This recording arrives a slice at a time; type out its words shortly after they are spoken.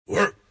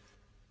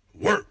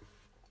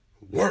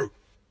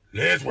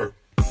Let's work.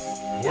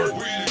 Work.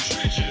 We're in the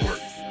trenches. Work.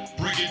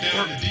 Breaking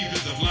down the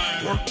defensive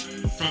line. Work.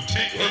 From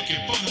technique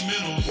and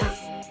fundamentals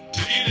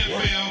to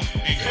NFL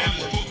and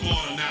college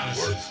football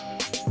analysis.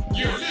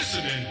 You're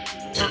listening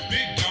to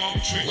Big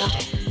Dog Trench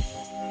Talk.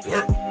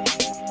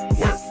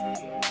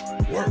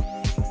 Work.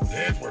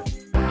 Let's work.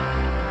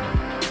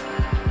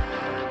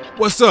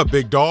 What's up,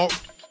 Big Dog?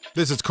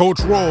 This is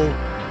Coach Roll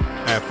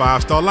at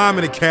 5-Star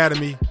Linemen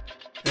Academy,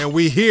 and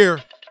we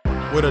here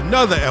with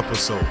another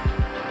episode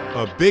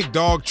of Big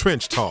Dog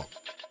Trench Talk.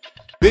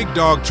 Big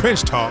Dog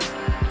Trench Talk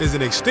is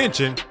an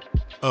extension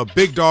of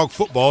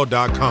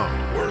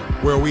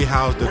BigDogFootball.com, where we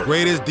house the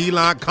greatest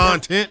D-line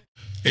content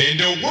in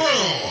the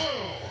world.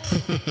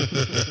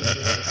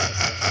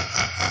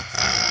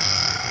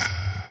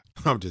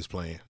 I'm just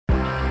playing.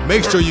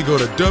 Make sure you go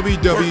to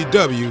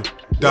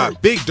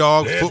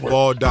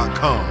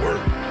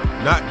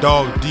www.BigDogFootball.com. Not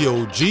dog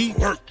D-O-G,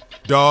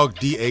 dog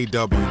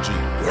D-A-W-G.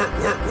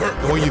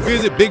 And when you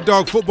visit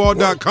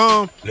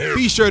BigDogFootball.com,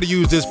 be sure to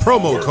use this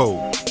promo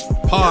code,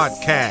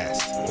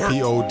 PODCAST,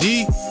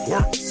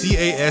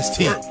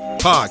 P-O-D-C-A-S-T,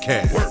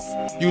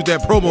 PODCAST. Use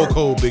that promo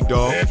code, Big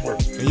Dog,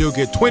 and you'll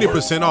get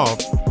 20% off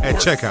at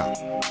checkout.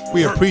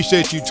 We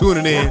appreciate you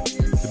tuning in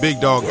to Big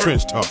Dog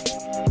Trench Talk.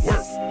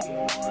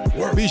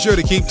 Be sure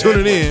to keep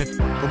tuning in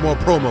for more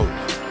promos.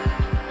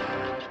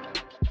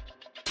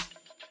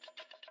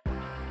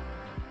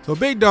 So,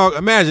 Big Dog,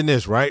 imagine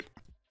this, right?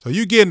 So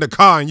you get in the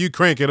car and you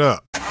crank it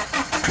up.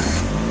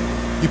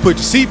 You put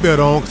your seatbelt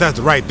on because that's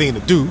the right thing to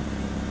do.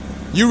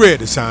 You read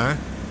the sign,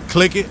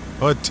 click it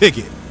or tick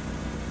it.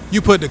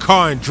 You put the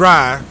car in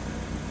drive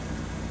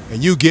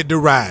and you get to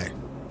ride.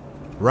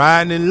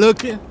 Riding and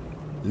looking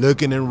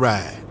and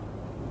riding.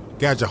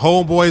 Got your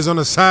homeboys on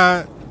the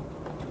side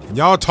and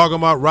y'all talking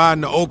about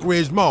riding to Oak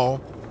Ridge Mall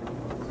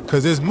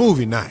because it's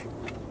movie night.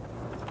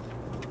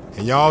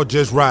 And y'all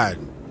just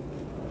riding.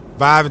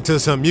 Vibing to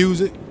some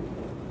music,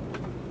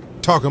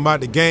 talking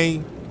about the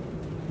game,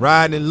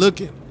 riding and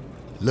looking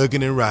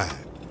and riding.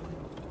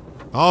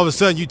 All of a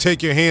sudden, you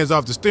take your hands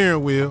off the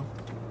steering wheel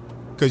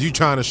because you're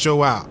trying to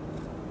show out.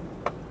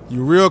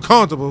 You're real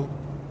comfortable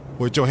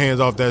with your hands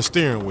off that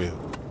steering wheel.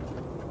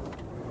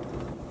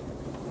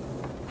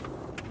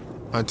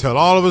 Until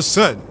all of a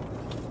sudden,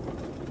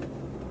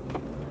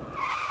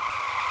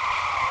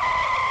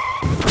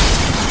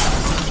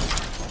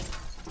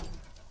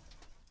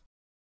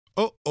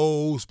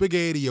 uh-oh,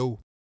 spaghetti-o.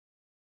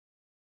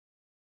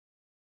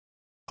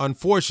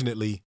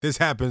 Unfortunately, this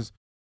happens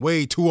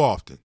way too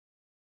often.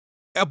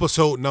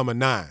 Episode number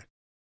 9.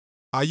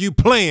 Are you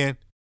playing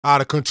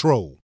out of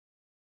control?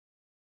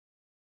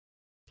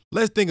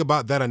 Let's think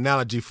about that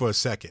analogy for a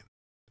second.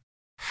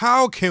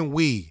 How can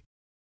we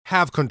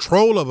have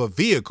control of a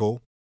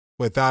vehicle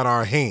without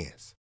our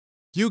hands?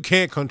 You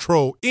can't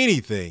control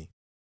anything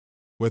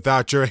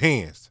without your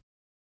hands.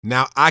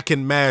 Now, I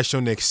can mash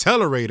on the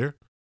accelerator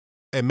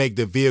and make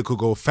the vehicle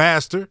go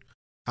faster.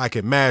 I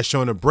can mash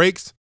on the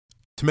brakes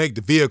to make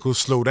the vehicle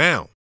slow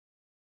down.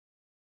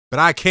 But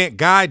I can't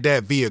guide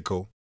that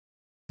vehicle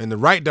in the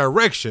right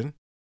direction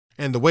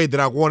and the way that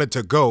I want it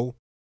to go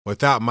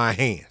without my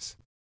hands,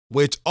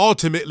 which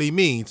ultimately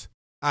means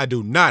I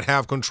do not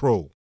have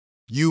control.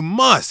 You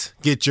must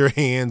get your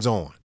hands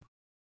on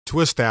to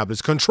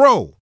establish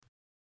control.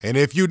 And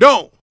if you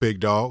don't,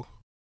 Big Dog,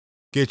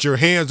 get your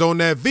hands on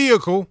that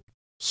vehicle,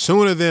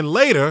 sooner than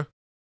later,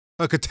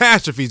 a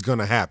catastrophe is going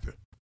to happen.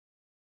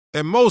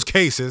 In most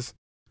cases,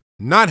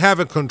 not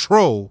having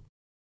control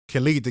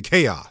can lead to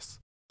chaos.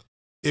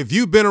 If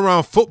you've been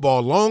around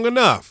football long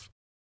enough,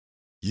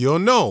 you'll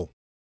know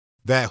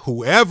that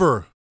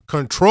whoever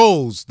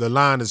controls the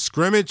line of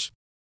scrimmage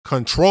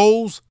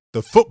controls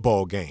the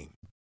football game.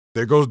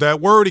 There goes that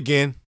word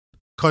again,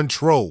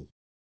 control.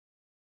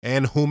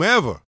 And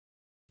whomever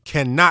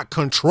cannot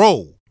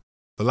control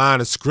the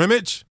line of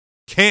scrimmage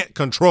can't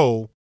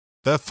control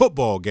the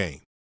football game.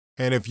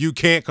 And if you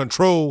can't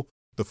control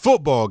the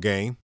football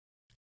game,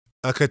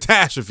 a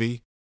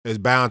catastrophe is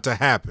bound to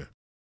happen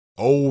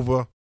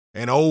over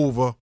and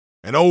over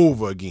and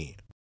over again.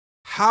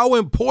 How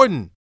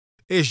important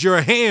is your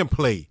hand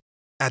play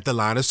at the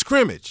line of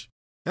scrimmage?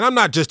 And I'm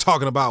not just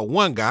talking about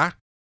one guy.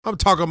 I'm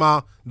talking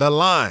about the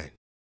line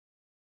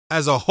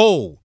as a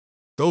whole,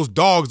 those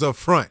dogs up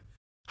front.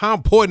 How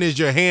important is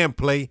your hand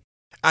play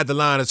at the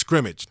line of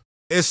scrimmage?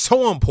 It's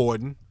so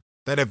important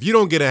that if you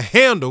don't get a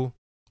handle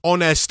on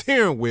that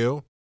steering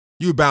wheel,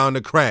 you're bound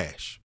to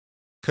crash.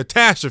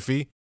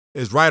 Catastrophe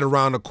is right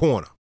around the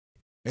corner.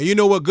 And you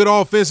know what good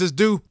offenses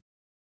do?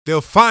 They'll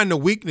find the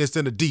weakness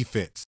in the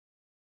defense.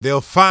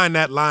 They'll find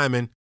that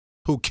lineman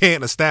who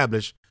can't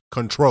establish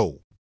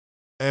control.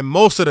 And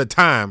most of the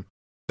time,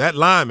 that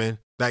lineman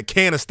that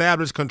can't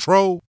establish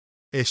control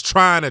is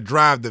trying to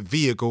drive the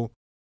vehicle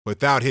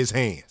without his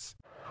hands.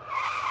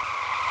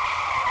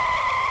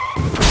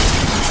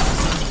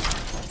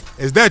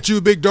 Is that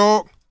you, Big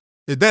Dog?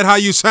 Is that how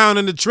you sound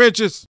in the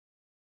trenches?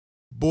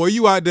 Boy,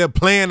 you out there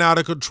playing out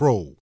of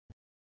control.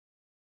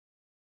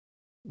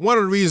 One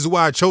of the reasons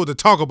why I chose to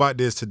talk about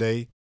this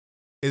today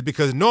is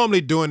because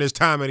normally during this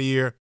time of the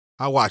year,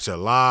 I watch a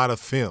lot of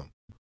film.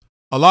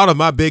 A lot of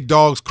my big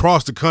dogs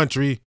cross the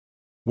country,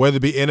 whether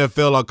it be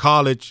NFL or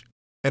college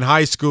and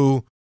high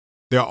school,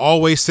 they're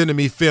always sending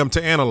me film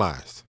to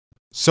analyze.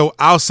 So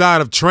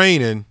outside of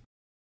training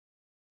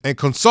and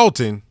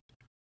consulting,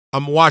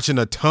 I'm watching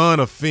a ton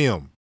of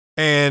film.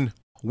 And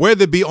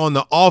whether it be on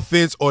the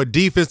offense or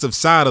defensive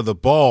side of the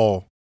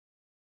ball,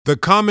 the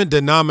common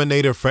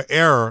denominator for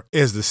error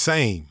is the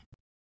same.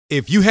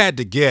 If you had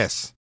to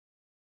guess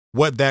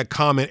what that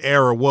common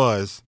error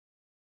was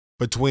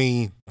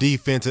between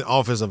defense and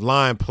offensive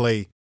line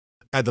play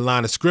at the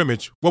line of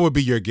scrimmage, what would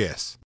be your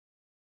guess?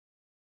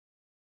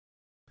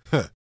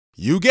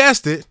 You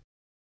guessed it.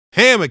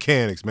 Hand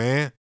mechanics,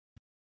 man.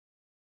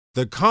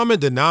 The common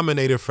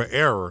denominator for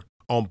error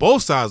on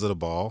both sides of the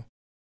ball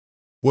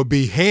would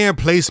be hand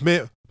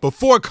placement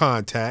before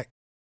contact,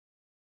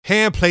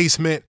 hand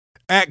placement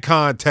at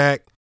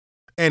contact,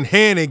 and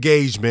hand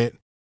engagement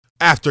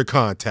after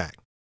contact.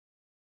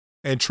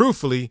 And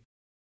truthfully,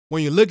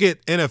 when you look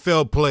at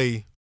NFL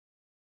play,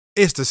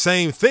 it's the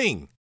same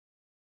thing.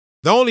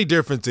 The only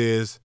difference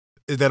is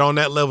that on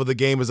that level, the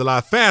game is a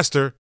lot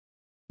faster,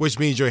 which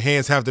means your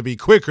hands have to be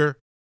quicker,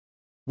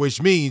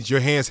 which means your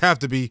hands have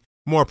to be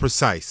more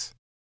precise.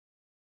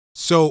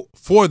 So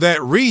for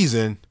that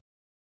reason,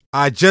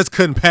 I just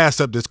couldn't pass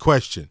up this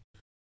question.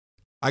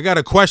 I got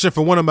a question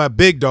from one of my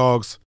big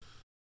dogs.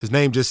 His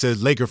name just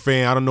says Laker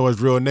fan. I don't know his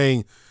real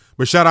name,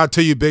 but shout out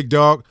to you, big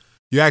dog.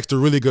 You asked a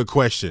really good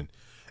question.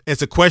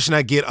 It's a question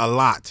I get a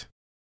lot.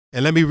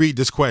 And let me read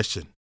this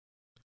question.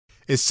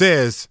 It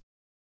says,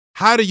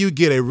 how do you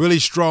get a really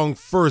strong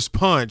first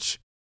punch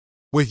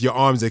with your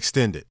arms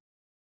extended?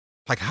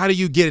 Like, how do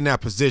you get in that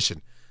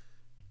position?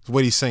 That's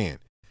what he's saying.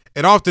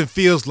 It often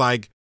feels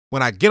like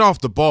when I get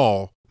off the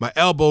ball, my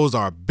elbows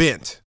are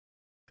bent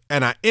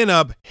and I end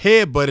up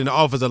headbutting the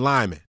offensive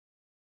lineman.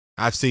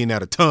 I've seen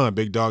that a ton,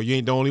 big dog. You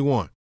ain't the only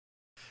one.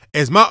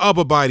 Is my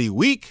upper body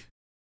weak?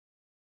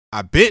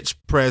 I bench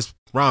press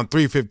around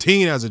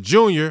 315 as a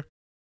junior.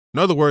 In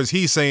other words,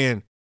 he's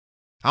saying,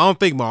 I don't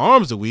think my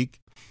arms are weak.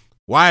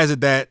 Why is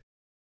it that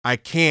I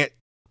can't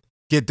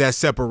get that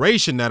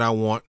separation that I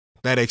want,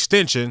 that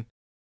extension,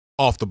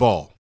 off the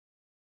ball?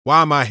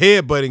 Why am I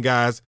headbutting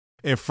guys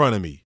in front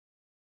of me?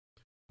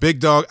 Big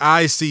dog,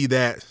 I see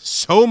that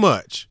so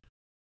much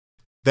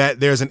that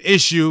there's an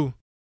issue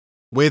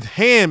with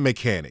hand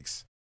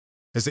mechanics.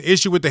 There's an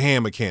issue with the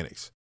hand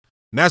mechanics.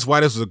 And that's why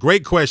this was a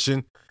great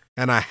question,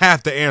 and I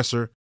have to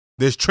answer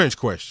this trench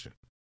question.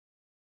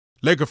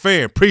 Laker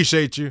fan,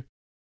 appreciate you.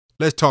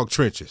 Let's talk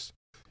trenches.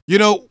 You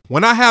know,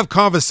 when I have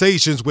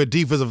conversations with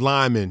defensive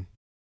linemen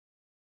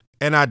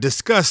and I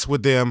discuss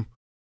with them,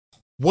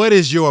 what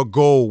is your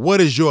goal?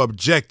 What is your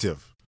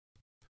objective?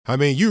 I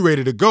mean, you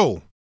ready to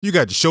go. You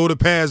got your shoulder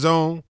pads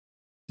on.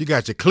 You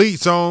got your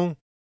cleats on.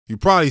 You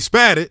probably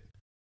spatted.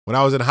 When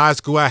I was in high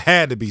school, I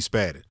had to be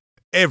spatted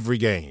every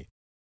game.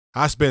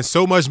 I spent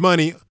so much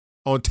money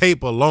on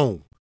tape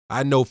alone.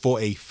 I know for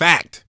a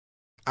fact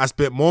I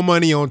spent more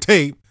money on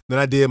tape than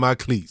I did my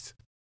cleats.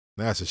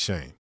 That's a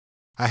shame.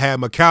 I had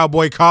my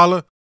cowboy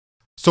collar,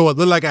 so it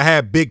looked like I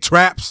had big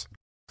traps.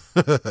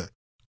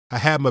 I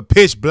had my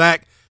pitch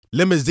black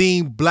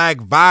limousine black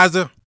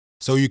visor,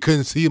 so you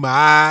couldn't see my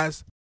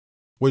eyes,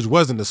 which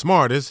wasn't the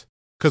smartest,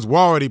 because we're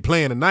already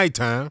playing at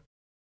nighttime.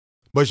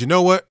 But you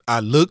know what?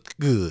 I looked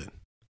good.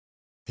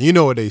 And you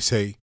know what they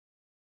say,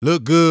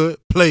 look good,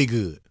 play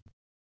good.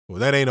 Well,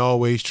 that ain't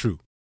always true.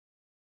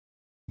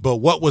 But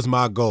what was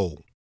my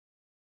goal?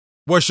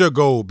 What's your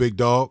goal, big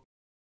dog?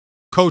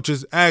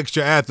 Coaches, ask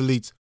your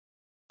athletes,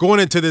 going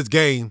into this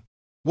game,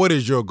 what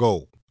is your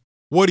goal?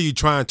 What are you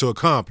trying to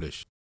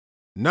accomplish?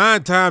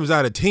 9 times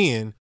out of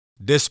 10,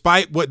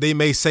 despite what they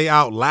may say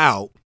out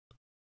loud,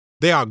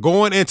 they are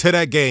going into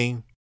that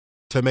game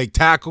to make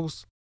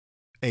tackles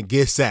and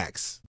get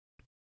sacks.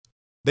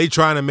 They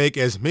trying to make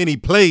as many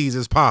plays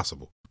as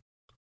possible.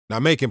 Now,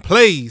 making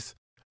plays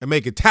and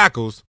making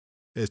tackles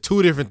is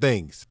 2 different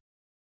things.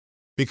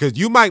 Because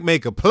you might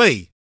make a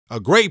play, a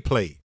great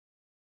play,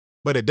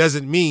 but it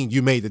doesn't mean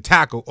you made the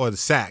tackle or the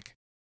sack.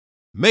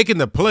 Making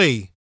the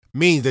play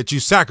means that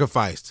you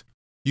sacrificed.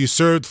 You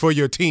served for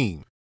your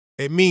team.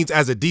 It means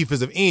as a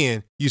defensive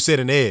end, you set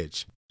an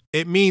edge.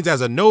 It means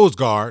as a nose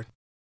guard,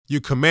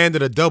 you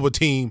commanded a double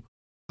team,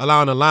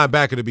 allowing the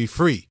linebacker to be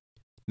free.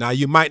 Now,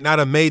 you might not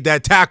have made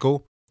that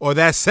tackle or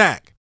that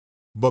sack,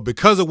 but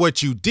because of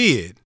what you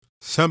did,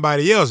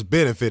 somebody else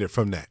benefited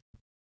from that.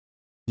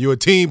 You're a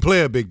team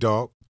player, big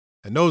dog,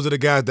 and those are the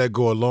guys that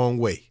go a long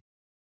way.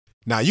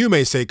 Now, you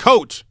may say,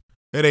 Coach,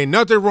 it ain't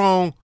nothing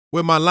wrong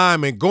with my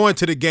linemen going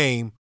to the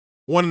game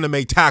wanting to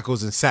make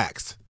tackles and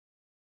sacks.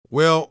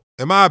 Well,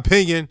 in my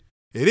opinion,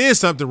 it is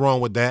something wrong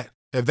with that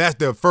if that's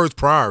their first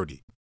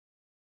priority.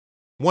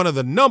 One of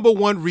the number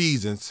 1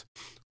 reasons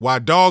why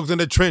dogs in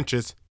the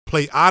trenches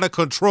play out of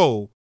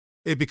control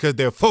is because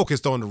they're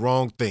focused on the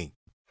wrong thing.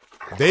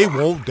 They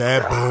want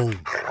that bone.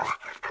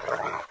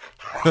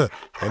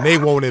 And they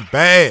want it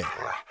bad.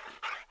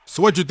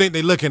 So what you think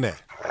they looking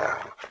at?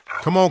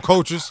 Come on,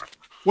 coaches.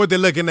 What they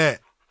looking at?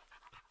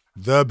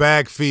 The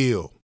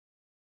backfield.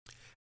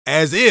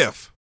 As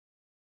if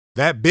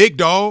that big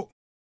dog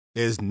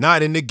is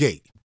not in the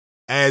gate.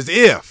 As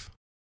if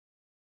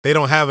they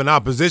don't have an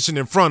opposition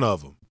in front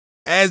of them.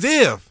 As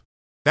if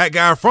that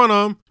guy in front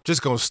of them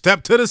just gonna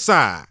step to the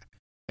side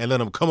and let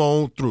them come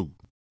on through.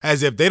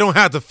 As if they don't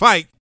have to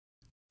fight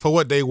for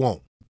what they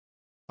want.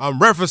 I'm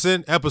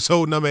referencing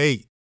episode number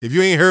 8. If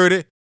you ain't heard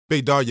it,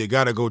 big dog, you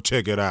gotta go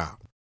check it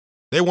out.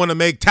 They want to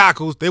make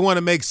tackles. They want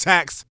to make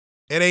sacks.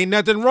 It ain't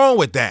nothing wrong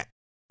with that.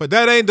 But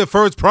that ain't the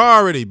first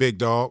priority, big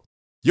dog.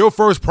 Your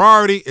first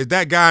priority is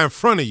that guy in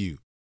front of you.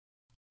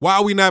 Why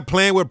are we not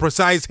playing with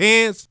precise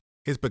hands?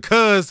 It's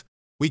because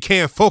we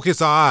can't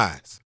focus our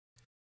eyes.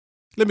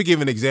 Let me give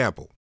you an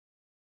example.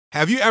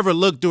 Have you ever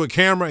looked through a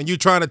camera and you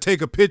trying to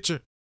take a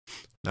picture?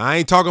 Now, I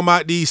ain't talking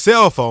about these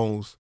cell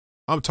phones.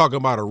 I'm talking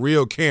about a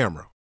real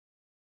camera.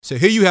 So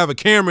here you have a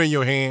camera in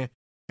your hand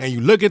and you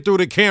looking through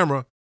the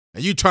camera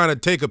and you trying to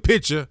take a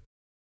picture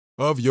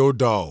of your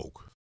dog.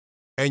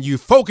 And you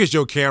focus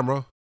your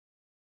camera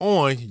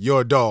on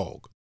your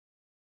dog.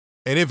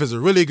 And if it's a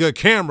really good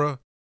camera,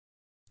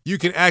 you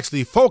can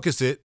actually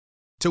focus it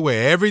to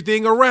where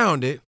everything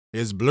around it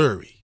is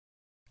blurry.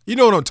 You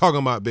know what I'm talking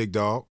about, big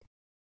dog.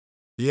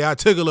 Yeah, I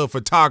took a little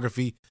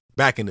photography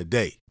back in the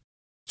day.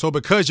 So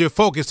because you're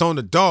focused on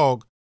the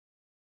dog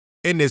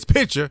in this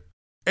picture,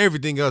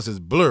 everything else is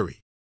blurry.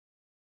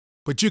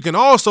 But you can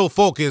also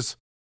focus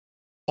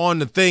on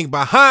the thing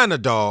behind the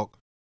dog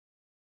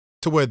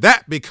to where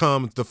that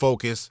becomes the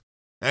focus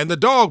and the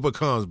dog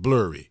becomes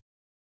blurry.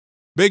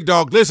 Big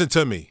dog, listen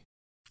to me.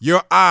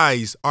 Your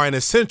eyes are an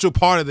essential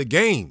part of the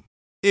game.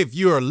 If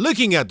you are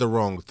looking at the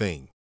wrong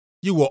thing,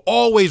 you will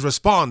always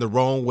respond the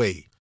wrong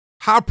way.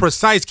 How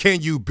precise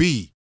can you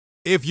be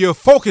if you're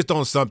focused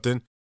on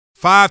something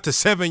 5 to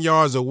 7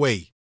 yards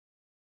away,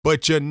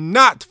 but you're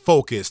not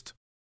focused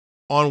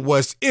on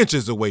what's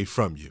inches away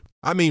from you?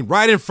 I mean,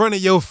 right in front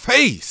of your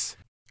face.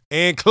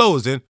 And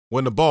closing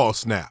when the ball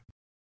snaps.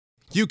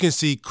 You can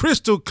see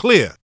crystal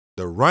clear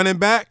the running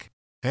back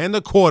and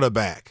the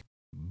quarterback.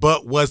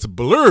 But what's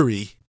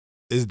blurry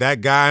is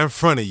that guy in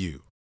front of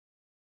you.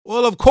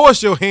 Well, of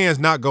course your hand's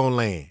not going to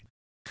land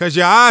because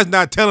your eye's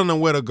not telling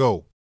them where to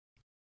go.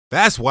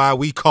 That's why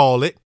we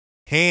call it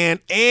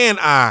hand and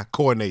eye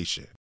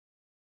coordination.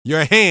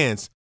 Your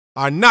hands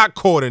are not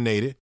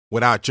coordinated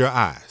without your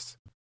eyes.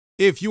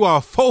 If you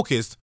are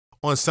focused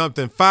on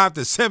something 5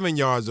 to 7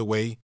 yards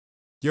away,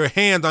 your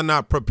hands are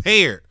not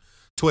prepared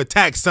to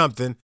attack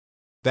something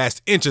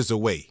that's inches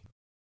away.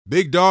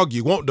 Big dog,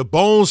 you want the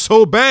bone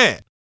so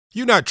bad.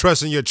 You're not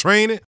trusting your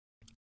training.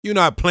 You're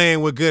not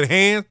playing with good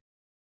hands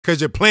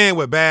because you're playing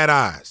with bad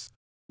eyes.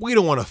 We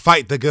don't want to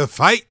fight the good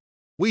fight.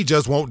 We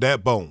just want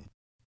that bone.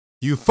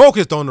 You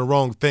focused on the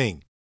wrong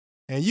thing,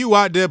 and you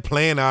out there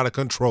playing out of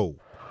control.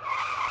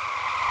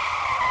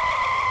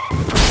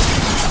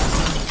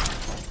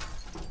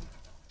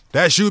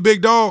 That's you,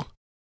 big dog?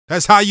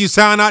 That's how you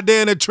sound out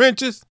there in the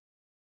trenches?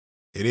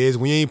 It is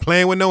when you ain't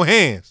playing with no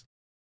hands.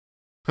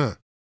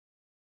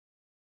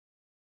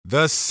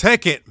 The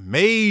second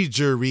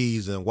major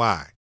reason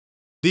why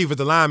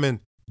defensive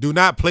linemen do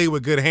not play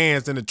with good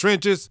hands in the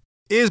trenches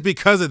is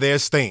because of their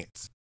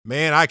stance.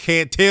 Man, I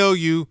can't tell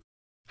you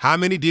how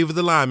many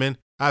defensive linemen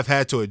I've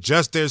had to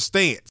adjust their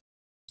stance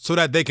so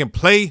that they can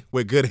play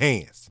with good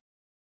hands.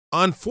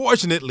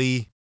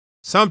 Unfortunately,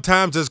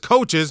 sometimes as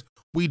coaches,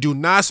 we do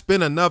not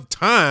spend enough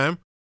time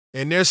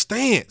in their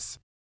stance.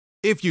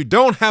 If you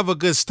don't have a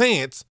good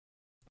stance,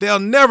 they'll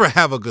never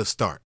have a good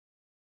start.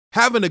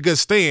 Having a good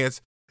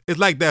stance is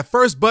like that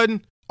first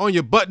button on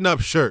your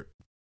button-up shirt.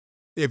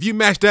 If you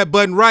match that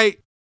button right,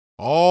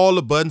 all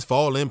the buttons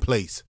fall in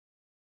place.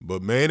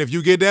 But man, if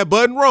you get that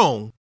button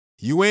wrong,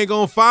 you ain't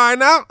gonna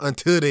find out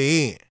until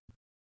the end.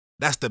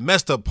 That's the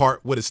messed up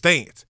part with a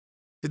stance,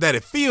 is that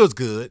it feels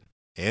good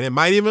and it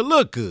might even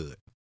look good.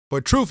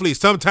 But truthfully,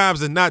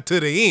 sometimes it's not to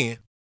the end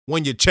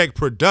when you check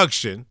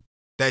production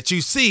that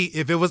you see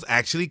if it was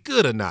actually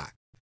good or not.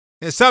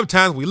 And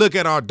sometimes we look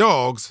at our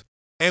dogs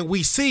and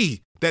we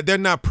see that they're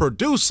not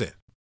producing,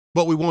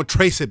 but we won't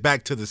trace it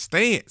back to the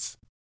stance.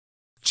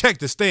 Check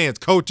the stance,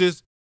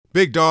 coaches.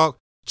 Big dog,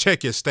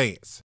 check your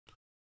stance.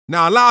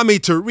 Now allow me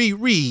to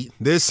reread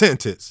this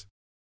sentence.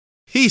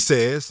 He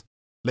says,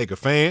 Laker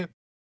fan,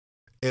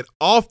 it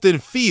often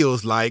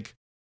feels like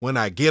when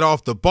I get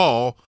off the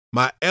ball,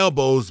 my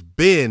elbows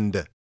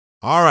bend.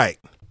 All right.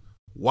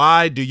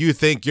 Why do you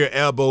think your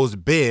elbows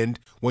bend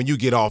when you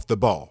get off the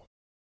ball?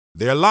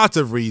 There are lots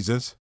of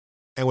reasons,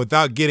 and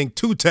without getting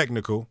too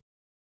technical,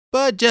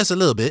 but just a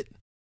little bit,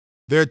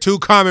 there are 2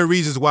 common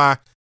reasons why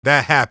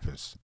that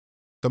happens.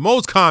 The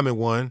most common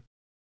one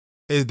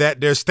is that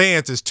their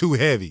stance is too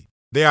heavy.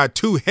 They are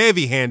too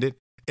heavy-handed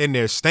in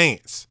their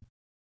stance.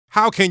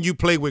 How can you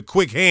play with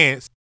quick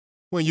hands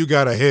when you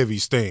got a heavy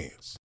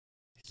stance?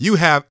 You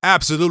have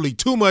absolutely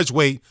too much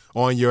weight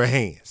on your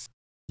hands.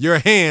 Your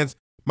hands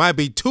might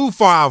be too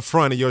far out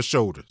front of your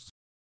shoulders.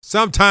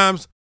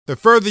 Sometimes, the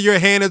further your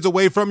hand is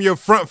away from your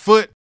front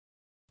foot,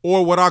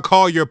 or what I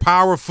call your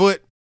power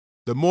foot,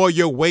 the more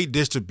your weight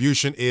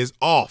distribution is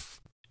off.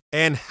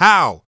 And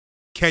how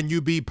can you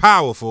be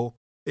powerful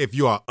if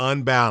you are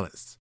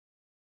unbalanced?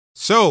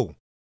 So,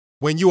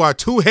 when you are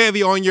too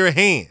heavy on your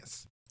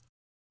hands,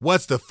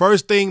 what's the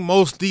first thing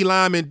most D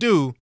linemen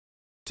do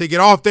to get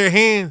off their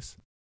hands?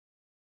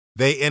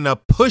 They end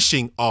up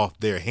pushing off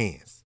their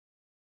hands.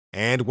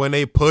 And when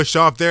they push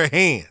off their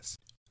hands,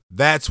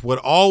 that's what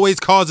always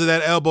causes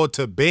that elbow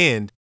to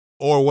bend,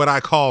 or what I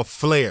call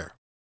flare.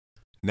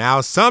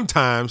 Now,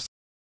 sometimes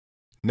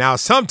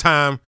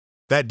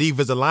that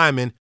defensive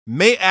lineman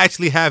may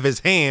actually have his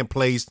hand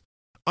placed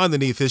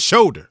underneath his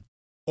shoulder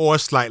or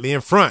slightly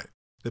in front,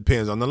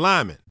 depends on the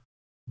lineman.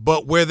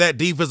 But where that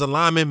defensive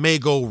lineman may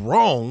go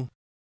wrong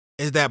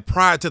is that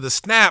prior to the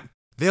snap,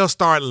 they'll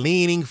start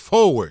leaning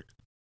forward.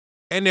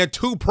 And there are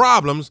two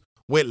problems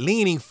with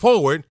leaning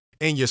forward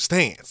in your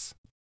stance.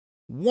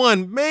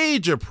 One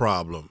major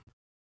problem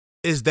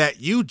is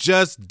that you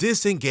just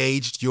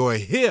disengaged your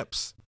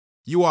hips.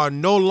 You are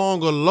no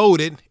longer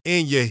loaded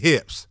in your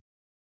hips.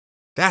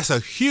 That's a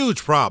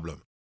huge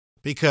problem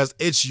because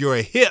it's your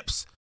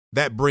hips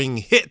that bring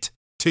hit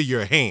to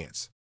your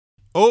hands.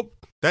 Oh,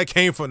 that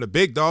came from the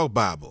Big Dog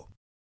Bible.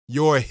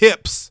 Your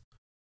hips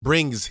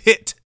brings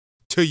hit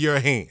to your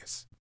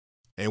hands.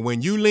 And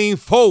when you lean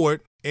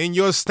forward in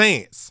your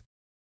stance,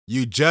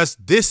 you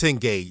just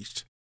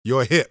disengaged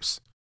your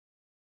hips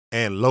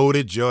and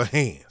loaded your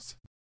hands.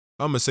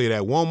 I'm going to say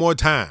that one more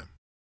time.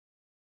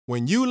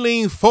 When you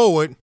lean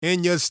forward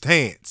in your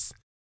stance,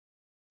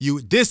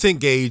 you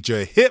disengage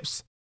your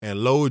hips and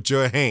load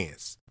your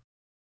hands.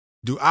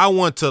 Do I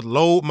want to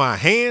load my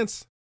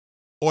hands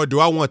or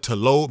do I want to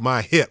load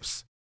my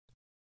hips?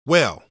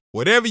 Well,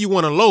 whatever you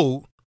want to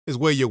load is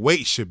where your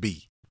weight should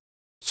be.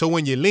 So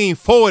when you lean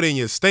forward in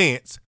your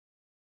stance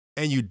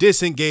and you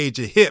disengage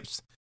your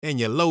hips and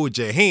you load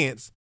your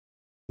hands,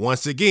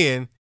 once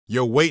again,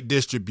 your weight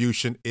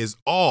distribution is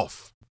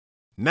off.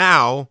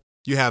 Now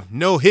you have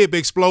no hip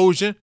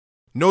explosion,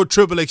 no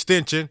triple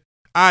extension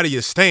out of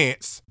your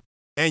stance,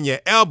 and your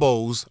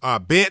elbows are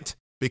bent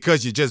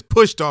because you just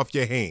pushed off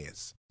your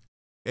hands.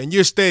 And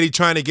you're steady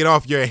trying to get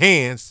off your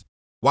hands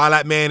while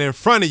that man in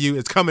front of you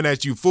is coming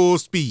at you full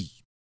speed.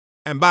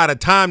 And by the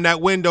time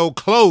that window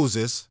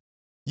closes,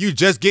 you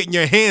just getting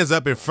your hands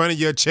up in front of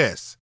your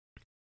chest.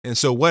 And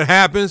so what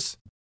happens?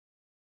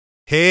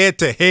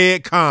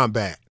 Head-to-head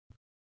combat.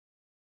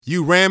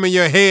 You ramming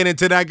your head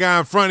into that guy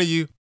in front of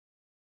you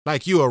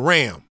like you a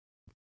ram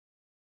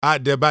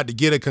out there about to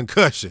get a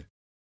concussion.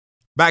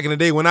 Back in the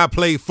day when I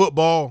played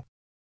football,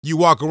 you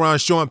walk around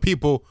showing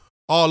people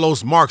all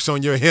those marks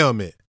on your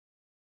helmet.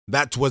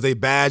 That was a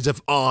badge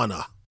of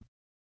honor.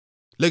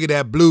 Look at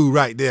that blue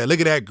right there. Look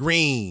at that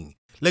green.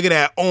 Look at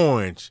that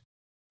orange.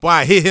 Boy,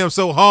 I hit him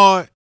so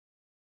hard,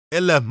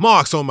 it left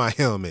marks on my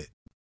helmet.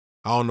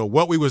 I don't know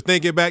what we was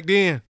thinking back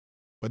then,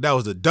 but that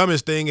was the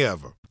dumbest thing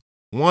ever.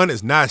 One,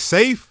 it's not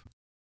safe,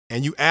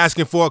 and you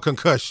asking for a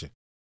concussion.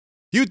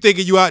 You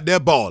thinking you out there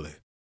balling,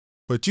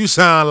 but you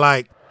sound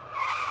like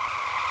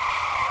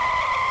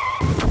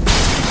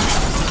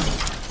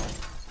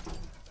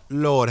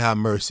Lord have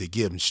mercy,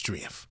 give him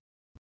strength.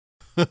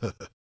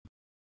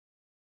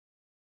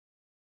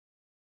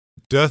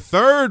 The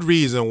third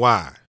reason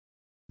why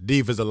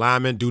defensive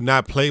linemen do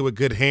not play with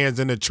good hands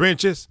in the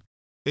trenches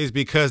is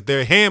because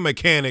their hand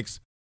mechanics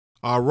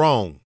are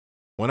wrong.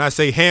 When I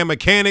say hand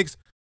mechanics,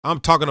 I'm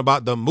talking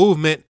about the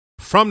movement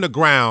from the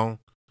ground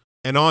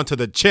and onto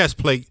the chest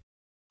plate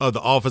of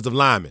the offensive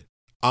lineman.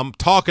 I'm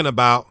talking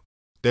about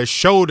their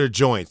shoulder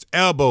joints,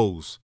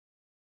 elbows,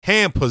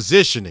 hand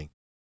positioning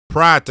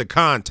prior to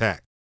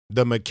contact,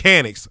 the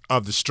mechanics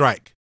of the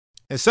strike.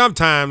 And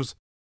sometimes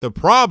the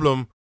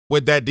problem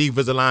with that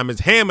defensive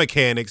lineman's hand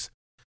mechanics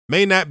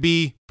may not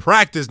be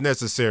practice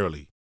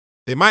necessarily.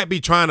 They might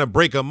be trying to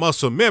break a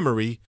muscle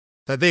memory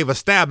that they've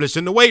established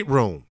in the weight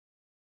room.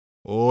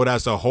 Oh,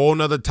 that's a whole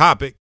nother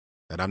topic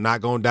that I'm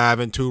not going to dive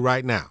into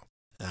right now.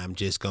 I'm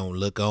just going to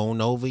look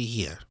on over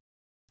here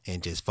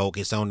and just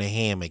focus on the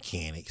hand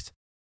mechanics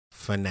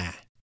for now.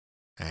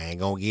 I ain't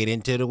going to get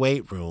into the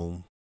weight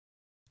room.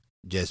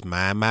 Just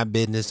mind my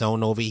business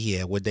on over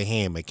here with the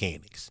hand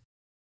mechanics.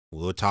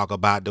 We'll talk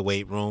about the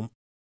weight room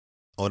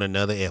on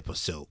another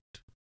episode.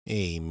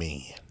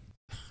 Amen.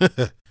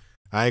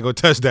 I ain't going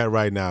to touch that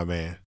right now,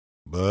 man.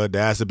 But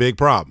that's a big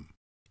problem.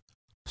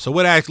 So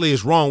what actually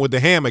is wrong with the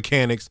hand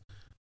mechanics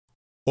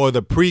or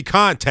the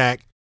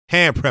pre-contact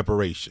hand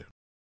preparation?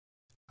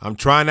 I'm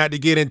trying not to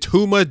get in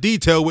too much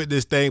detail with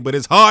this thing, but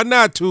it's hard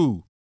not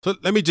to. So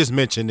let me just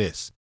mention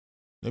this.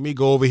 Let me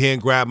go over here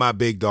and grab my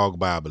Big Dog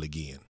Bible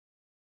again.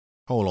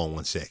 Hold on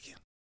one second.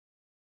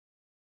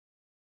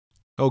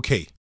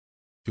 Okay.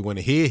 If you want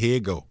to hear, here you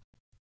go.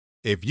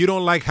 If you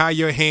don't like how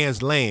your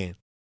hands land,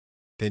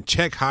 then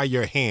check how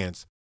your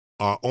hands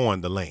are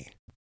on the land.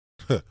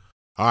 All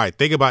right,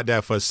 think about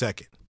that for a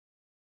second.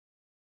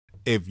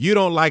 If you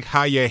don't like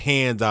how your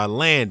hands are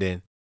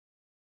landing,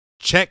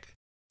 check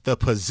the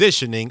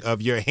positioning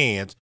of your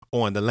hands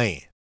on the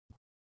land.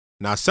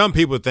 Now, some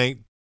people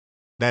think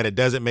that it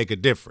doesn't make a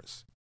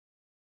difference.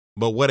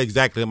 But what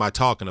exactly am I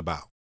talking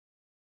about?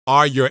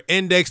 Are your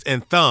index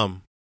and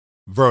thumb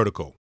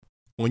vertical?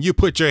 When you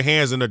put your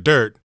hands in the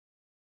dirt,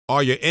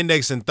 are your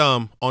index and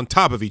thumb on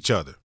top of each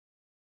other?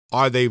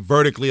 are they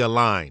vertically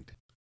aligned?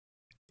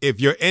 If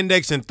your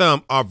index and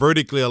thumb are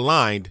vertically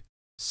aligned,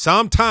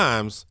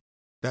 sometimes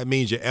that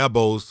means your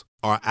elbows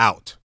are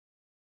out.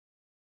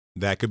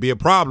 That could be a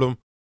problem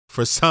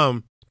for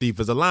some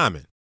defensive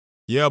linemen.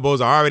 Your elbows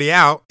are already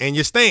out in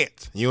your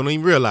stance. You don't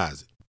even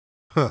realize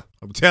it.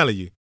 I'm telling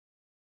you.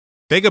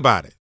 Think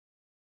about it.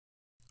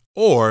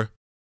 Or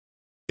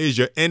is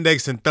your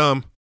index and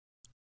thumb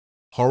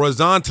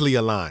horizontally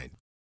aligned?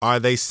 Are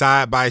they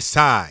side by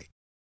side?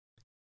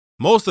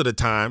 Most of the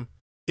time,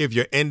 if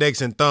your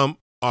index and thumb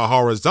are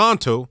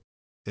horizontal,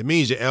 it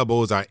means your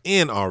elbows are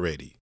in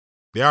already.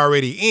 They're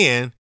already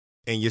in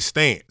your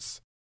stance.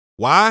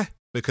 Why?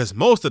 Because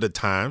most of the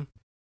time,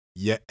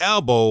 your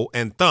elbow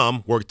and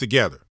thumb work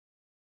together.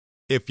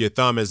 If your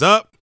thumb is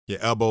up, your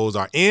elbows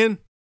are in.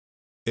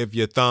 If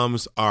your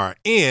thumbs are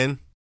in,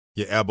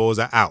 your elbows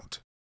are out.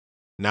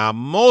 Now,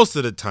 most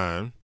of the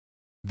time,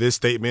 this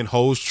statement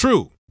holds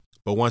true.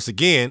 But once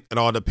again, it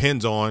all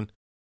depends on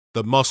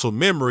the muscle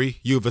memory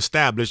you've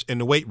established in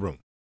the weight room.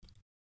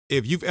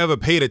 If you've ever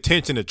paid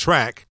attention to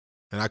track,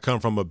 and I come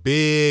from a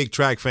big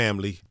track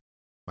family,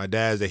 my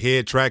dad's the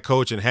head track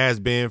coach and has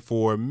been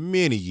for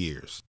many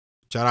years.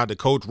 Shout out to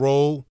Coach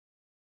Roll,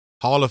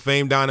 Hall of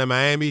Fame down in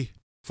Miami,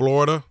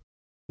 Florida,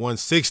 won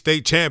 6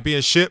 state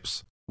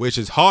championships, which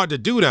is hard to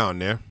do down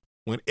there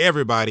when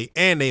everybody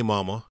and their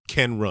mama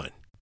can run.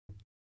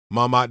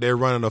 Mama out there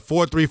running a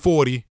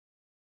 4.340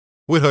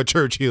 with her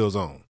church heels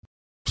on.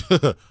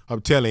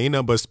 I'm telling you, ain't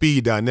nothing but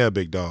speed down there,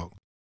 big dog.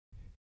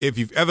 If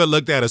you've ever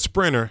looked at a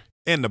sprinter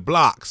in the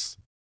blocks,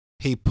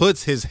 he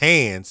puts his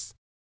hands,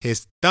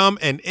 his thumb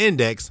and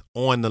index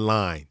on the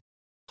line,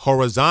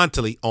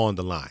 horizontally on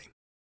the line.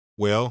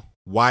 Well,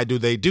 why do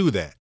they do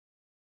that?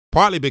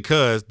 Partly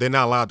because they're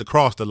not allowed to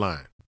cross the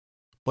line.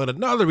 But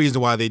another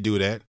reason why they do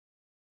that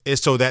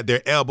is so that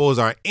their elbows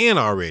are in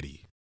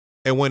already.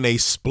 And when they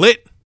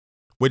split,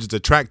 which is a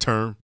track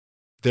term,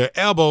 their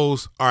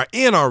elbows are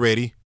in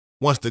already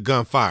once the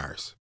gun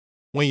fires.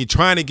 When you're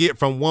trying to get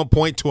from one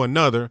point to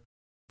another,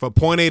 from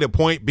point A to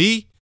point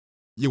B,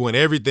 you want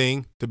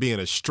everything to be in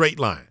a straight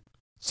line.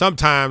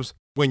 Sometimes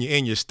when you're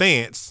in your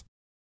stance,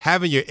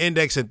 having your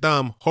index and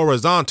thumb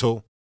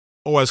horizontal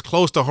or as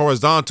close to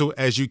horizontal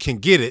as you can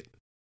get it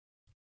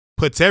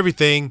puts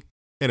everything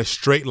in a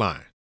straight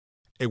line.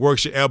 It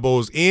works your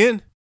elbows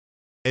in,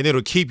 and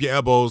it'll keep your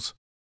elbows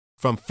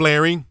from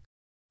flaring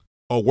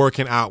or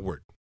working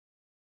outward.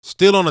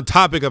 Still on the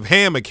topic of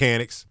hand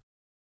mechanics,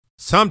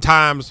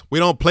 sometimes we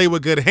don't play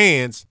with good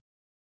hands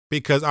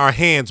because our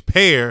hands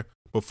pair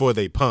before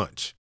they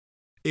punch.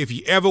 If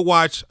you ever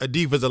watch a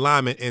defensive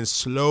lineman in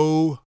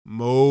slow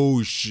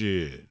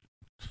motion,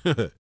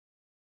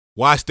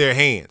 watch their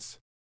hands.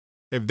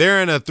 If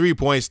they're in a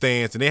 3-point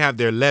stance and they have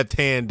their left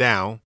hand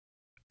down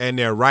and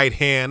their right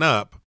hand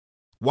up,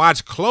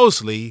 watch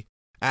closely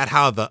at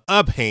how the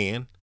up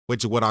hand,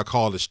 which is what I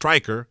call the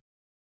striker,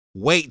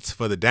 waits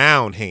for the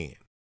down hand.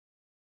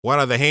 What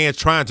are the hands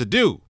trying to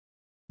do?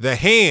 The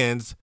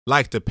hands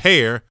like to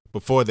pair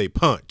before they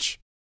punch.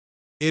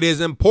 It is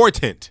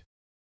important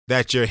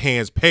that your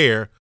hands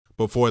pair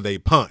before they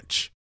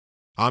punch.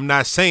 I'm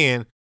not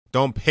saying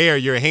don't pair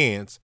your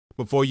hands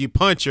before you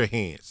punch your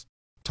hands.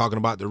 I'm talking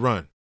about the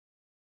run.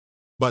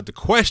 But the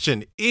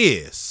question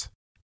is,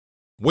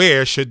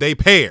 where should they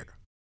pair?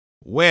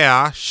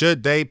 Where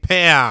should they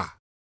pair?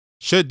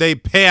 Should they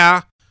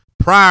pair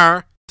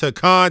prior to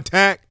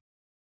contact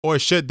or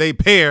should they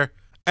pair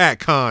at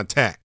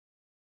contact?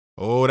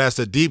 Oh, that's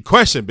a deep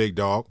question, big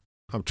dog.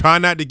 I'm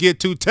trying not to get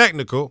too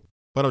technical,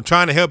 but I'm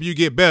trying to help you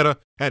get better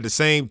at the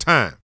same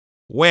time.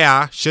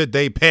 Where should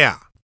they pair?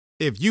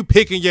 If you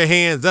picking your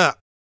hands up,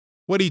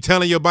 what are you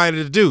telling your body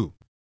to do?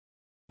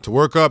 To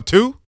work up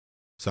too?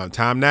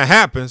 Sometimes that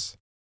happens.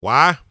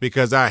 Why?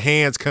 Because our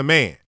hands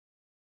command.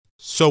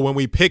 So when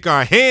we pick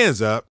our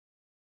hands up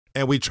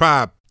and we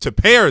try to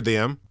pair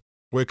them,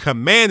 we're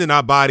commanding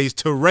our bodies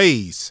to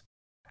raise.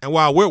 And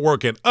while we're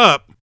working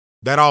up,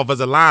 that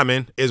offensive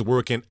lineman is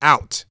working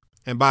out.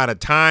 And by the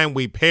time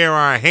we pair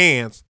our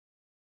hands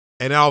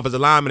and the offensive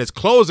lineman is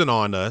closing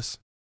on us,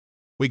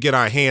 we get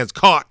our hands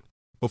caught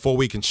before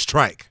we can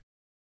strike,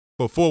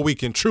 before we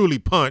can truly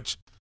punch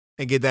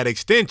and get that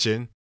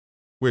extension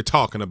we're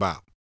talking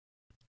about.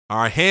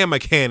 Our hand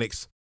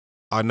mechanics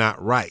are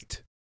not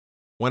right.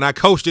 When I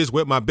coach this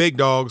with my big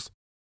dogs,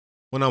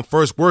 when I'm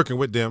first working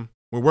with them,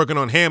 we're working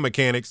on hand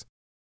mechanics,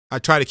 I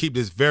try to keep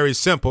this very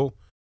simple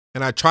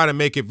and I try to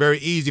make it very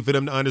easy for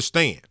them to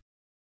understand.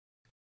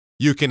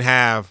 You can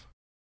have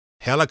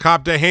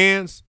helicopter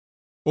hands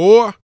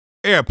or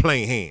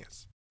airplane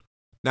hands.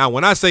 Now,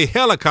 when I say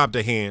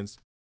helicopter hands,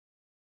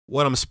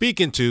 what I'm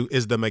speaking to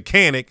is the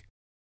mechanic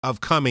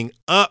of coming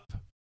up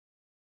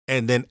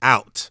and then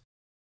out.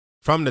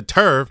 From the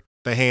turf,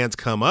 the hands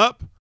come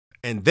up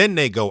and then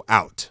they go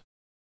out.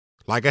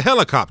 Like a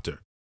helicopter.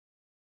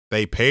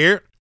 They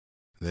pair,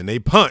 then they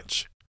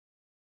punch.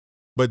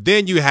 But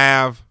then you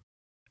have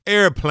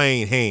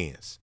airplane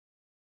hands.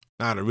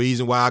 Now, the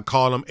reason why I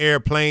call them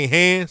airplane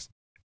hands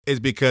is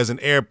because an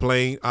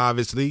airplane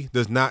obviously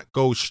does not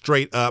go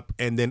straight up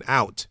and then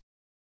out.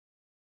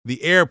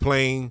 the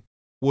airplane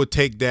will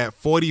take that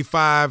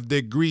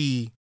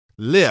 45-degree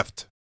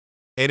lift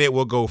and it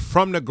will go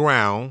from the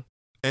ground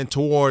and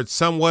towards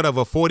somewhat of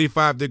a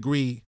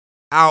 45-degree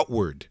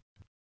outward.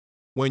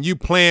 When you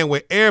playing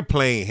with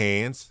airplane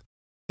hands,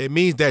 it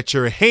means that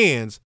your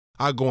hands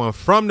are going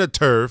from the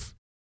turf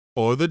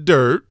or the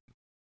dirt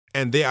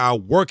and they are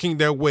working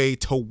their way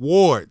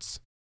towards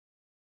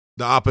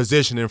the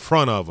opposition in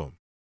front of them.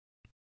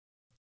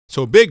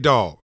 So, big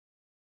dog,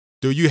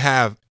 do you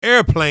have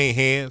airplane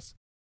hands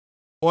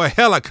or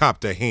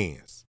helicopter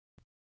hands?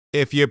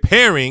 If you're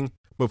pairing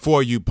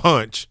before you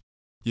punch,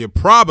 you're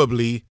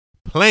probably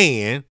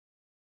playing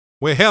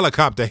with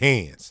helicopter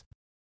hands.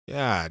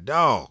 Yeah,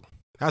 dog.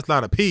 That's a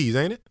lot of P's,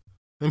 ain't it?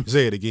 Let me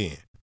say it again.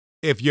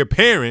 If you're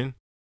pairing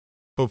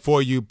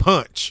before you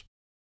punch,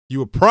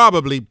 you are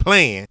probably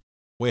playing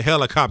with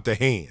helicopter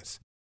hands.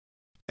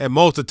 And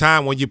most of the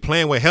time when you're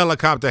playing with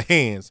helicopter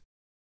hands,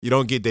 you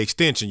don't get the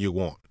extension you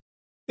want.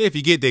 If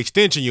you get the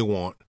extension you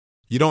want,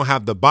 you don't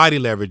have the body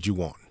leverage you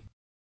want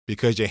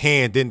because your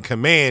hand didn't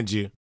command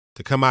you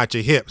to come out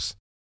your hips.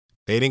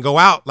 They didn't go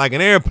out like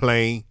an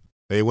airplane.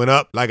 They went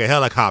up like a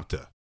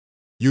helicopter.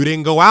 You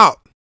didn't go out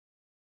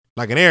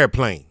like an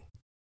airplane.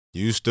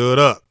 You stood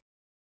up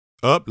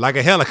like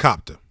a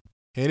helicopter.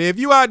 And if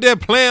you out there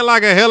playing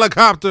like a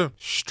helicopter,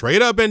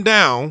 straight up and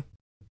down,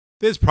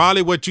 this is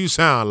probably what you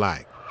sound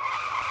like.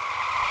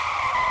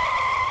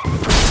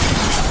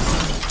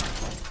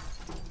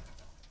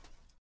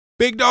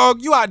 Big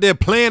dog, you out there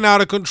playing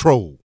out of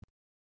control.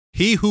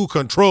 He who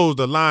controls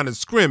the line of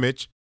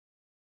scrimmage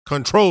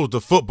controls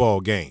the football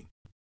game.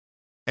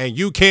 And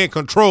you can't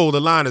control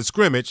the line of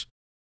scrimmage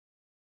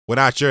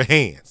without your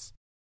hands.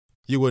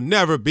 You will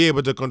never be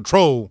able to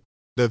control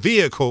the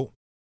vehicle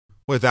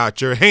without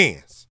your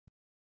hands.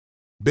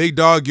 Big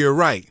dog, you're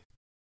right.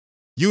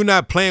 You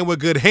not playing with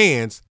good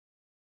hands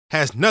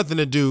has nothing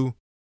to do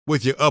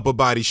with your upper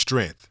body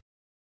strength.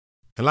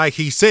 And like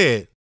he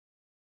said,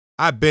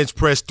 I bench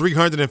pressed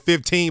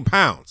 315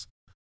 pounds.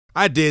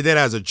 I did that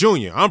as a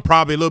junior. I'm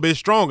probably a little bit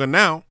stronger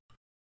now.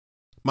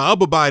 My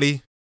upper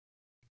body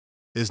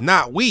is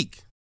not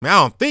weak. I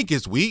don't think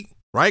it's weak,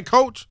 right,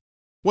 coach?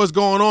 What's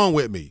going on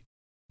with me?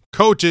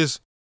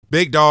 Coaches,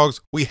 big dogs,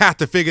 we have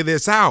to figure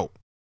this out.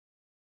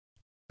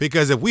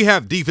 Because if we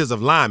have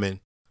defensive linemen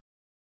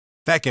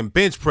that can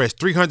bench press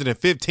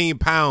 315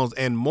 pounds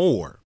and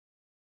more,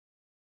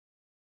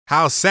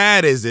 how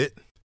sad is it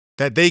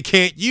that they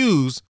can't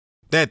use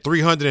that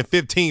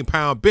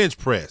 315-pound bench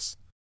press?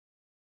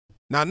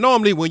 Now,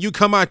 normally when you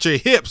come out your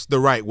hips the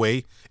right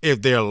way,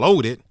 if they're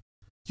loaded,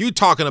 you're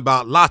talking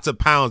about lots of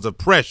pounds of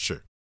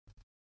pressure.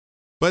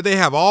 But they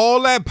have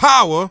all that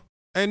power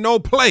and no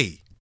play.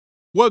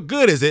 What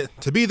good is it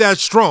to be that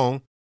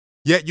strong,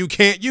 yet you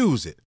can't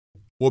use it?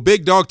 Well,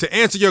 big dog, to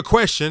answer your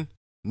question,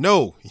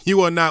 no,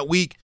 you are not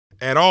weak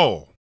at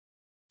all.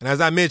 And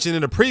as I mentioned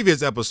in the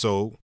previous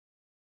episode,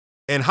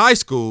 in high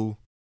school,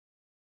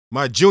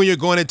 my junior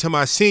going into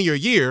my senior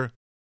year,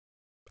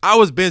 I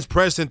was bench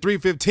pressing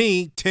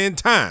 315 10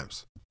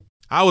 times.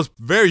 I was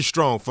very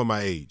strong for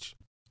my age.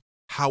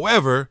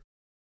 However,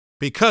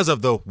 because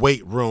of the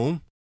weight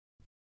room,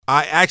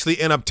 I actually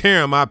ended up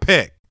tearing my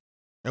pec.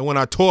 And when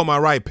I tore my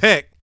right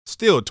pec,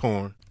 still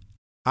torn,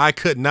 I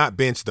could not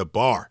bench the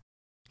bar.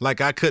 Like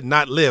I could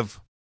not lift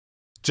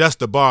just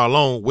the bar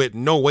alone with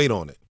no weight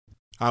on it.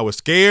 I was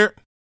scared.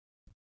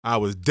 I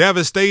was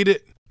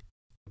devastated.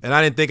 And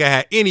I didn't think I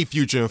had any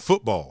future in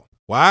football.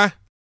 Why?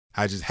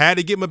 I just had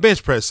to get my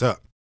bench press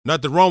up.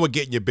 Nothing wrong with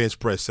getting your bench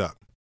press up.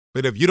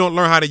 But if you don't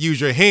learn how to use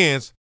your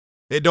hands,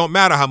 it don't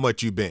matter how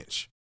much you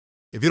bench.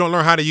 If you don't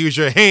learn how to use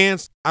your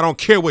hands, I don't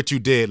care what you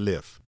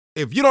deadlift.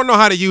 If you don't know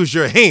how to use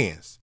your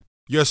hands,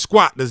 your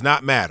squat does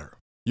not matter.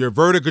 Your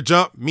vertical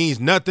jump means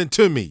nothing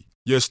to me.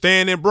 Your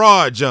standing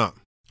broad jump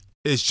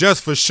is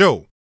just for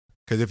show.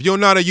 Because if you don't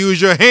know how to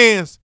use your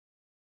hands,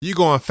 you're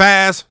going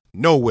fast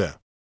nowhere.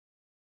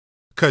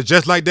 Because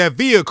just like that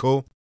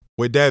vehicle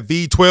with that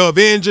V12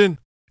 engine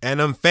and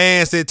them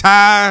fancy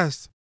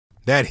tires,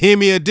 that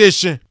Hemi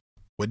edition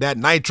with that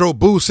nitro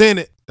boost in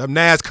it, them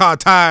NASCAR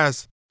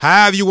tires,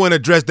 however you want to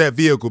dress that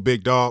vehicle,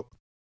 big dog,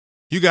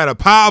 you got a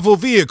powerful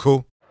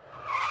vehicle.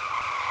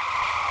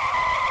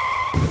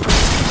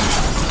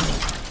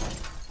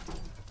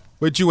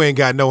 But you ain't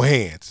got no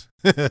hands.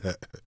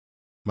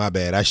 My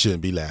bad, I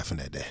shouldn't be laughing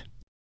at that.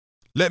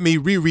 Let me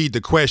reread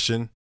the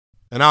question,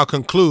 and I'll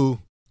conclude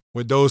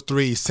with those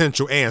three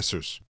essential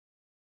answers.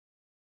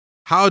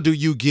 How do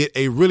you get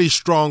a really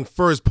strong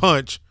first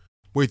punch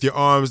with your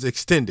arms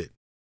extended?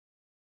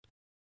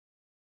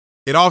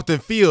 It often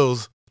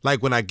feels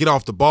like when I get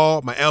off the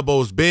ball, my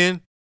elbows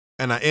bend,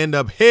 and I end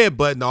up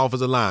headbutting the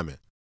offensive lineman.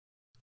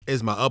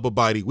 Is my upper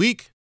body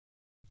weak?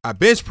 I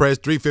bench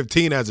pressed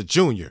 315 as a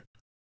junior.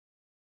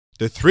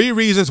 The three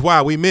reasons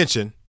why we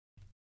mentioned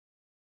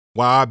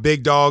why our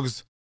big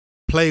dogs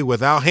play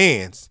without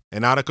hands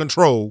and out of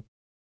control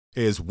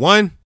is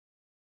one,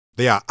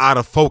 they are out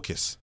of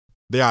focus.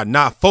 They are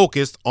not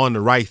focused on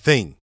the right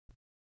thing.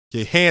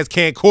 Your hands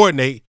can't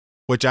coordinate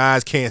what your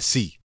eyes can't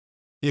see.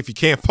 If you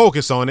can't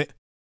focus on it,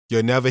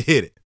 you'll never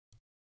hit it.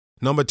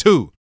 Number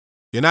 2,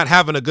 you're not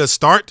having a good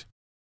start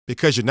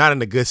because you're not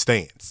in a good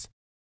stance.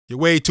 You're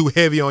way too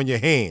heavy on your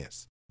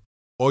hands,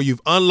 or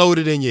you've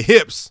unloaded in your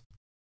hips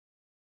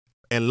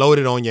and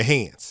loaded on your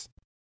hands.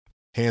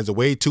 Hands are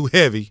way too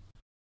heavy,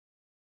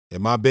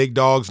 and my big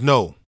dogs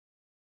know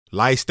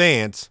light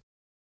stance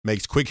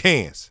makes quick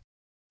hands.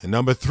 And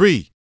number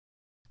 3,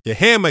 your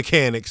hand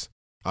mechanics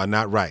are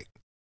not right.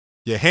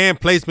 Your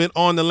hand placement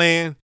on the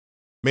land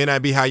may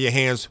not be how your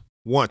hands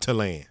want to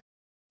land.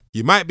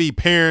 You might be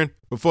pairing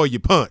before you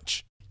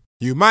punch.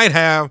 You might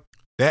have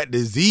that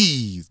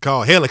disease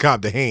called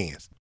helicopter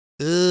hands.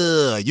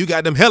 You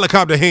got them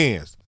helicopter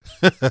hands.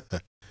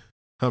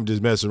 I'm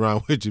just messing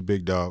around with you,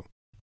 big dog.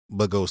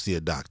 But go see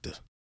a doctor.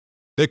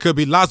 There could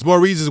be lots more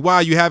reasons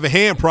why you having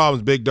hand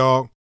problems, big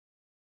dog.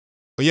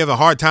 Or you have a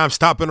hard time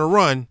stopping a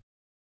run,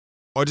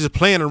 or just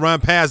playing a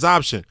run pass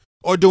option,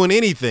 or doing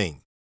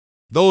anything.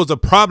 Those are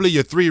probably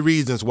your 3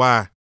 reasons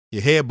why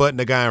you're headbutting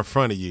the guy in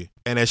front of you.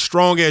 And as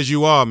strong as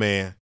you are,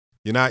 man,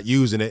 you're not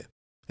using it,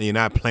 and you're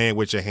not playing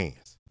with your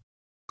hands.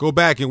 Go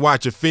back and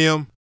watch your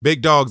film.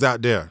 Big dogs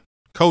out there,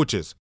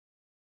 coaches,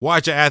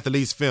 watch your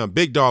athletes' film.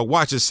 Big dog,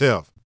 watch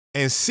yourself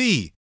and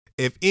see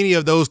if any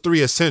of those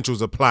 3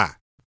 essentials apply.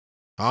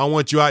 I don't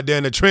want you out there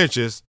in the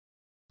trenches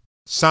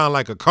sound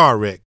like a car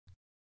wreck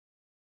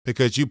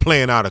because you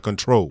playing out of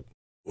control.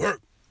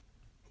 Work.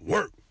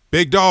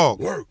 Big dog.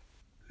 Work.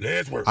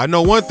 Let's work. I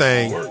know one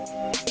thing. Work.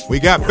 We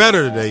got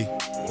better today.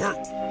 Work.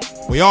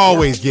 We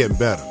always getting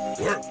better.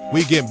 Work.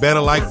 We getting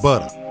better like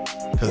butter.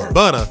 Because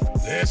butter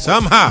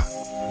somehow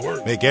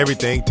make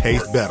everything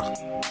taste better.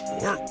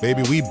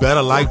 Baby, we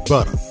better like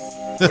butter.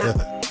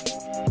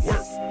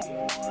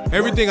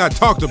 Everything I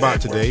talked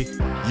about today,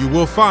 you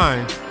will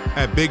find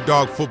at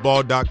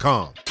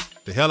BigDogFootball.com.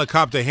 The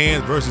helicopter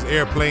hands versus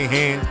airplane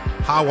hands,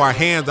 how our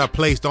hands are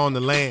placed on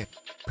the land,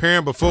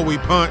 pairing before we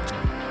punch,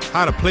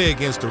 how to play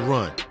against the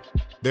run.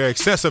 There are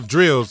excessive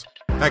drills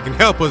that can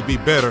help us be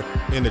better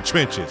in the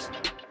trenches.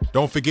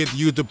 Don't forget to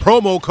use the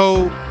promo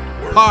code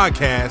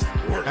PODCAST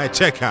at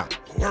checkout.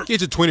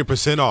 Get your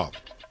 20% off.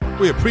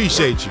 We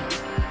appreciate you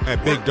at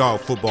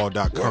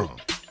BigDogFootball.com.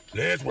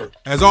 Let's work.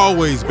 As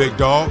always, Big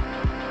Dog,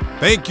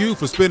 thank you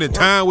for spending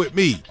time with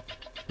me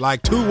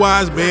like 2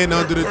 wise men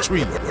under the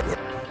tree.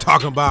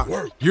 Talking about,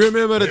 you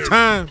remember the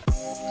time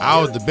I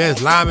was the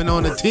best lineman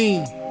on the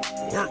team?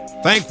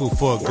 Thankful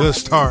for a good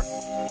start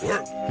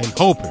and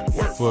hoping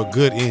for a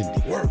good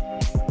ending.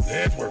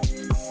 Let's work.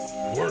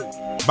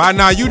 By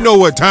now, you know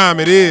what time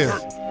it is.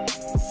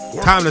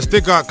 Time to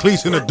stick our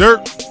cleats in the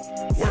dirt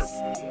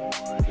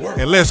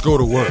and let's go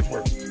to work.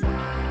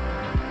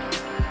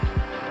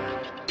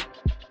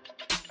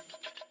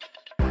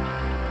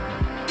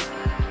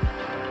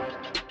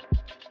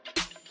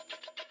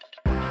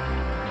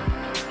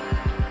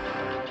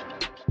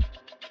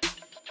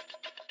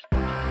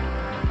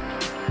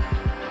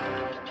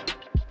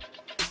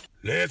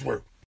 Let's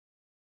work.